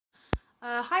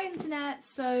Hi internet,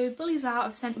 so BulliesOut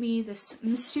have sent me this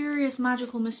mysterious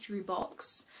magical mystery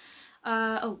box.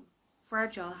 Oh,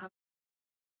 fragile.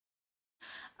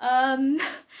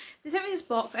 They sent me this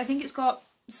box. I think it's got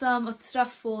some of the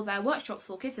stuff for their workshops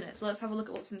for kids in it, so let's have a look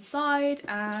at what's inside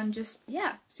and just,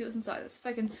 yeah, see what's inside. Let's see if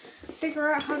I can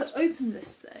figure out how to open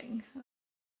this thing.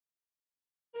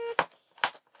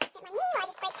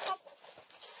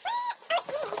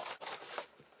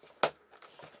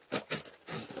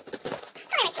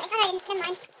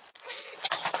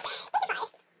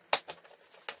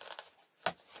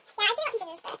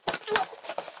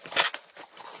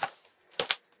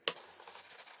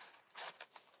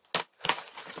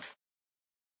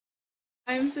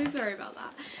 I'm so sorry about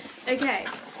that. Okay,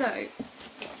 so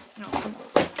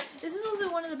this is also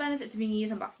one of the benefits of being a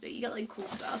youth ambassador. You get like cool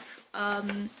stuff.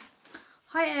 Hi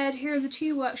Ed, here are the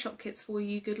 2 workshop kits for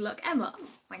you. Good luck, Emma.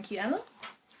 Thank you, Emma.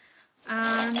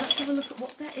 And let's have a look at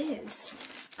what there is.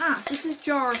 So this is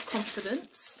Jar of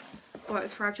Confidence. Oh,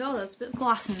 it's fragile. There's a bit of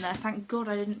glass in there. Thank God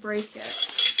I didn't break it.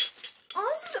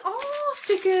 Oh, this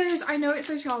is stickers. I know it's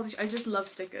so childish. I just love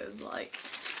stickers. Like,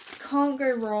 can't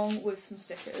go wrong with some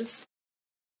stickers.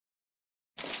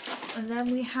 And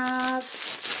then we have,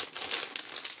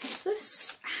 what's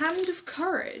this? Hand of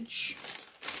Courage.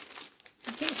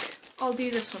 I think I'll do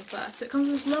this one first. So it comes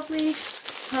in this lovely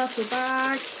purple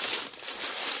bag.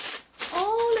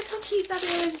 Oh, look how cute that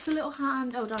is. It's a little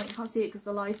hand. Oh, darn it, you can't see it because of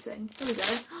the lighting. There we go.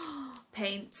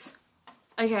 Paint.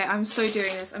 Okay, I'm so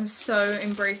doing this. I'm so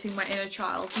embracing my inner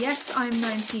child. Yes, I'm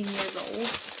 19 years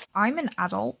old. I'm an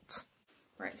adult.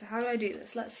 Right, so how do I do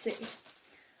this? Let's see.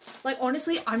 Like,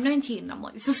 honestly, I'm 19 and I'm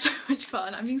like, this is so much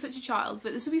fun. I'm being such a child,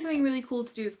 but this would be something really cool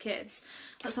to do with kids.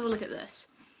 Let's have a look at this.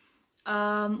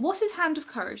 What's his Hand of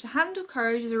Courage? The Hand of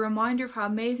Courage is a reminder of how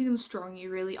amazing and strong you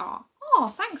really are.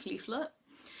 Oh, thanks, Leaflet.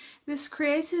 This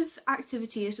creative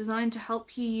activity is designed to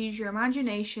help you use your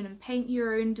imagination and paint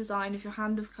your own design of your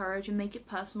Hand of Courage and make it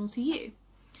personal to you.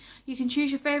 You can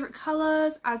choose your favourite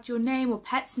colours, add your name or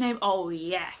pet's name. Oh,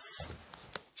 yes.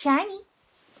 Shiny.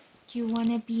 Do you want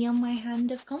to be on my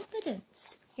Hand of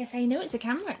Confidence? Yes, I know it's a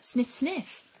camera. Sniff,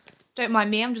 sniff. Don't mind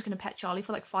me, I'm just going to pet Charlie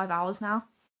for like 5 hours now.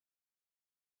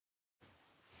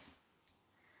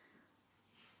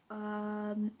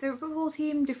 Favourite football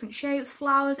team, different shapes,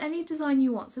 flowers, any design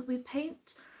you want. So we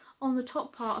paint on the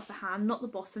top part of the hand, not the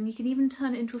bottom. You can even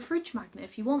turn it into a fridge magnet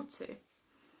if you want to.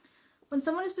 When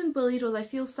someone has been bullied or they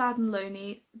feel sad and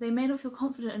lonely, they may not feel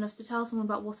confident enough to tell someone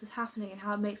about what is happening and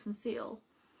how it makes them feel.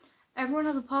 Everyone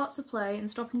has a part to play in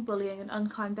stopping bullying and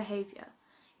unkind behaviour.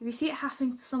 If you see it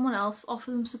happening to someone else,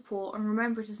 offer them support and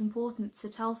remember it is important to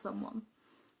tell someone.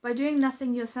 By doing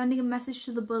nothing, you're sending a message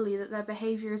to the bully that their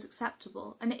behaviour is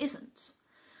acceptable, and it isn't.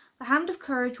 The Hand of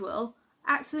Courage will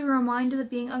act as a reminder that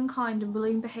being unkind and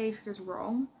bullying behaviour is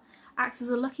wrong, acts as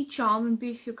a lucky charm and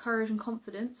boosts your courage and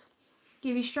confidence,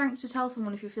 give you strength to tell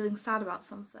someone if you're feeling sad about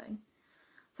something.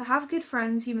 To have good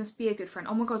friends, you must be a good friend.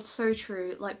 Oh my god, so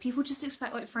true. Like, people just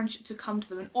expect like friendship to come to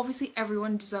them, and obviously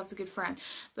everyone deserves a good friend,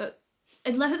 but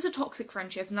unless it's a toxic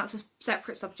friendship, and that's a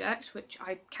separate subject, which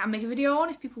I can make a video on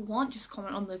if people want, just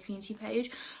comment on the community page,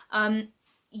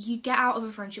 you get out of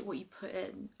a friendship what you put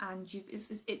in, and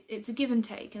it's a give and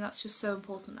take, and that's just so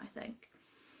important, I think.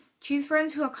 Choose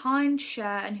friends who are kind,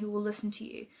 share, and who will listen to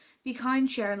you. Be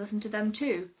kind, share, and listen to them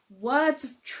too. Words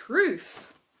of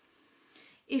truth!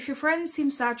 If your friends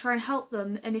seem sad, try and help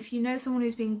them, and if you know someone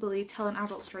who's being bullied, tell an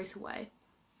adult straight away.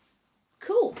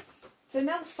 Cool! So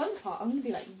now the fun part, I'm going to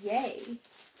be like, yay.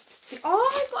 So,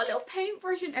 oh, I've got a little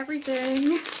paintbrush and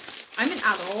everything. I'm an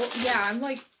adult. Yeah, I'm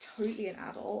like totally an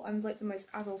adult. I'm like the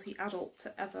most adulty adult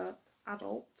to ever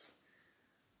adult.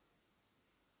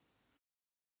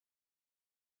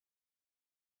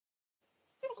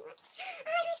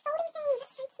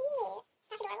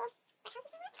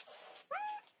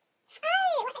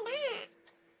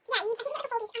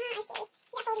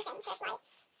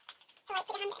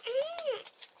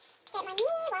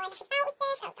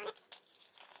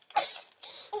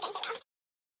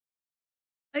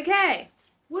 Okay,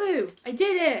 woo, I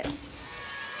did it!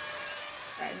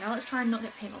 Right, now let's try and not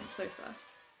get paint on the sofa.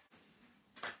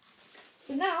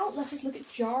 So now, let us look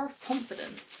at Jar of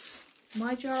Confidence.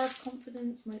 My Jar of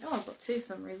Confidence, oh, I've got 2 for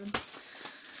some reason.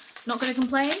 Not gonna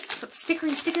complain, it's got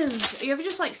stickery stickers. Are you ever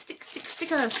just like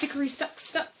stickery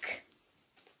stuck?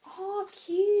 Oh,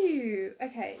 cute!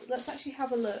 Okay, let's actually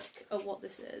have a look at what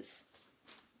this is.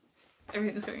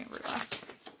 Everything's going everywhere.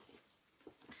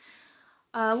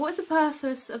 What is the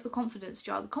purpose of the confidence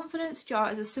jar? The confidence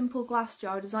jar is a simple glass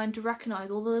jar designed to recognise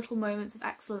all the little moments of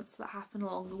excellence that happen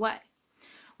along the way.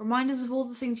 Reminders of all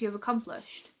the things you have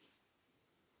accomplished.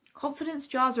 Confidence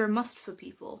jars are a must for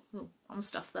people. Oh, I'm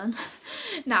stuffed then.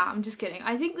 Nah, I'm just kidding.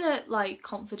 I think that like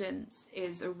confidence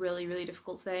is a really, really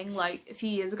difficult thing. Like a few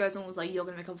years ago someone was like, you're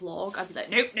gonna make a vlog. I'd be like,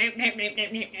 nope, nope, nope, nope, nope,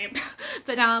 nope, nope.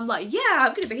 But now I'm like, yeah,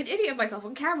 I'm gonna make an idiot of myself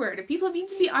on camera, and if people are mean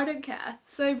to me, I don't care.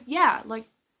 So yeah, like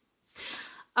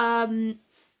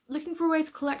looking for a way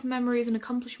to collect memories and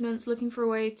accomplishments, looking for a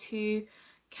way to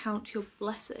count your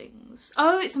blessings.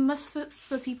 Oh, it's a must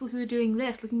for people who are doing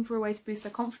this, looking for a way to boost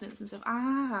their confidence and stuff.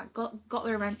 Ah, got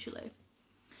there eventually.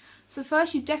 So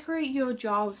first you decorate your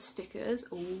jar with stickers.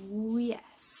 Oh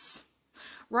yes.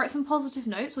 Write some positive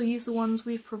notes or use the ones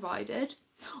we've provided.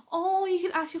 Oh, you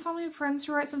could ask your family and friends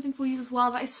to write something for you as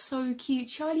well. That is so cute.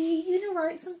 Charlie, you gonna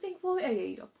write something for me? Oh yeah,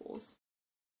 you got pause.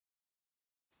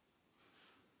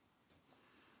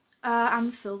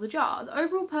 And fill the jar. The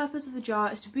overall purpose of the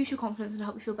jar is to boost your confidence and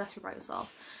help you feel better about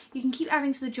yourself. You can keep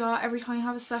adding to the jar every time you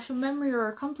have a special memory or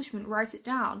accomplishment. Write it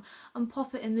down and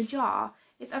pop it in the jar.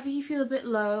 If ever you feel a bit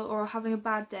low or having a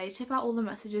bad day, tip out all the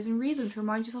messages and read them to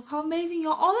remind yourself how amazing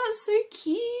you are. Oh, that's so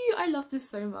cute! I love this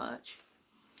so much.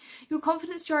 Your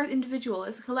confidence jar is individual.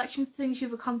 It's a collection of things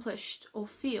you've accomplished or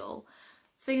feel.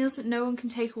 Things that no one can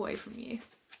take away from you.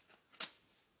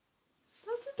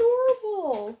 That's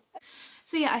adorable!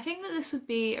 So yeah, I think that this would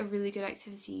be a really good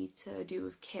activity to do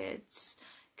with kids,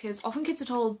 because often kids are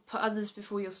told put others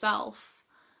before yourself,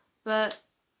 but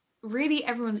really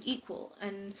everyone's equal.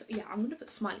 And yeah, I'm gonna put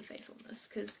smiley face on this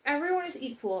because everyone is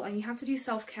equal and you have to do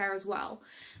self-care as well.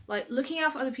 Like looking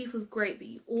out for other people is great, but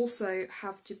you also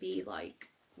have to be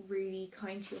like really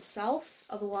kind to yourself,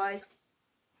 otherwise,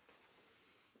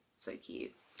 so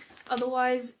cute,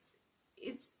 otherwise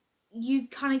you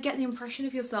kind of get the impression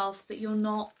of yourself that you're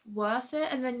not worth it,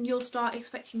 and then you'll start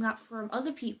expecting that from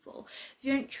other people. If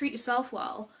you don't treat yourself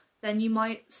well, then you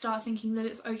might start thinking that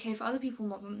it's okay for other people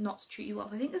not to treat you well.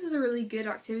 I think this is a really good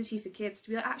activity for kids to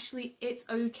be like, actually, it's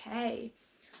okay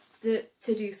to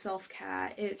do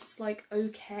self-care. It's like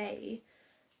okay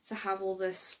to have all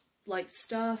this like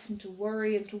stuff and to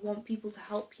worry and to want people to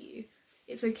help you.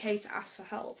 It's okay to ask for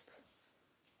help.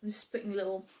 I'm just putting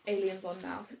little aliens on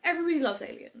now because everybody loves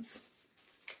aliens.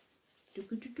 Okay,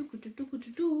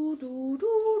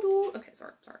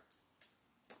 sorry.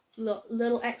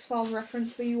 Little X-Files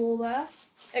reference for you all there.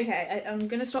 Okay, I'm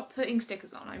gonna stop putting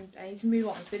stickers on. I need to move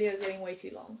on. This video is getting way too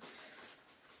long.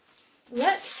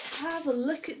 Let's have a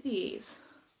look at these.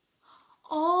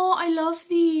 Oh, I love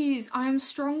these. I am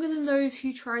stronger than those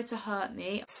who try to hurt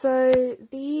me. So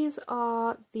these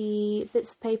are the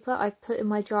bits of paper I've put in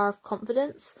my jar of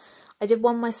confidence. I did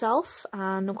one myself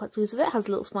and I'm quite pleased with it. It has a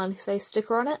little smiley face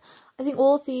sticker on it. I think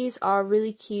all of these are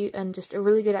really cute and just a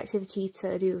really good activity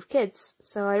to do with kids.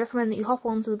 So I recommend that you hop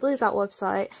onto the BulliesOut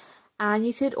website and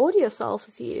you could order yourself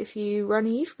if you run a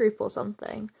youth group or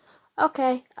something.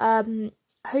 Okay,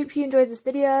 hope you enjoyed this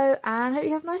video and hope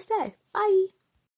you have a nice day. Bye!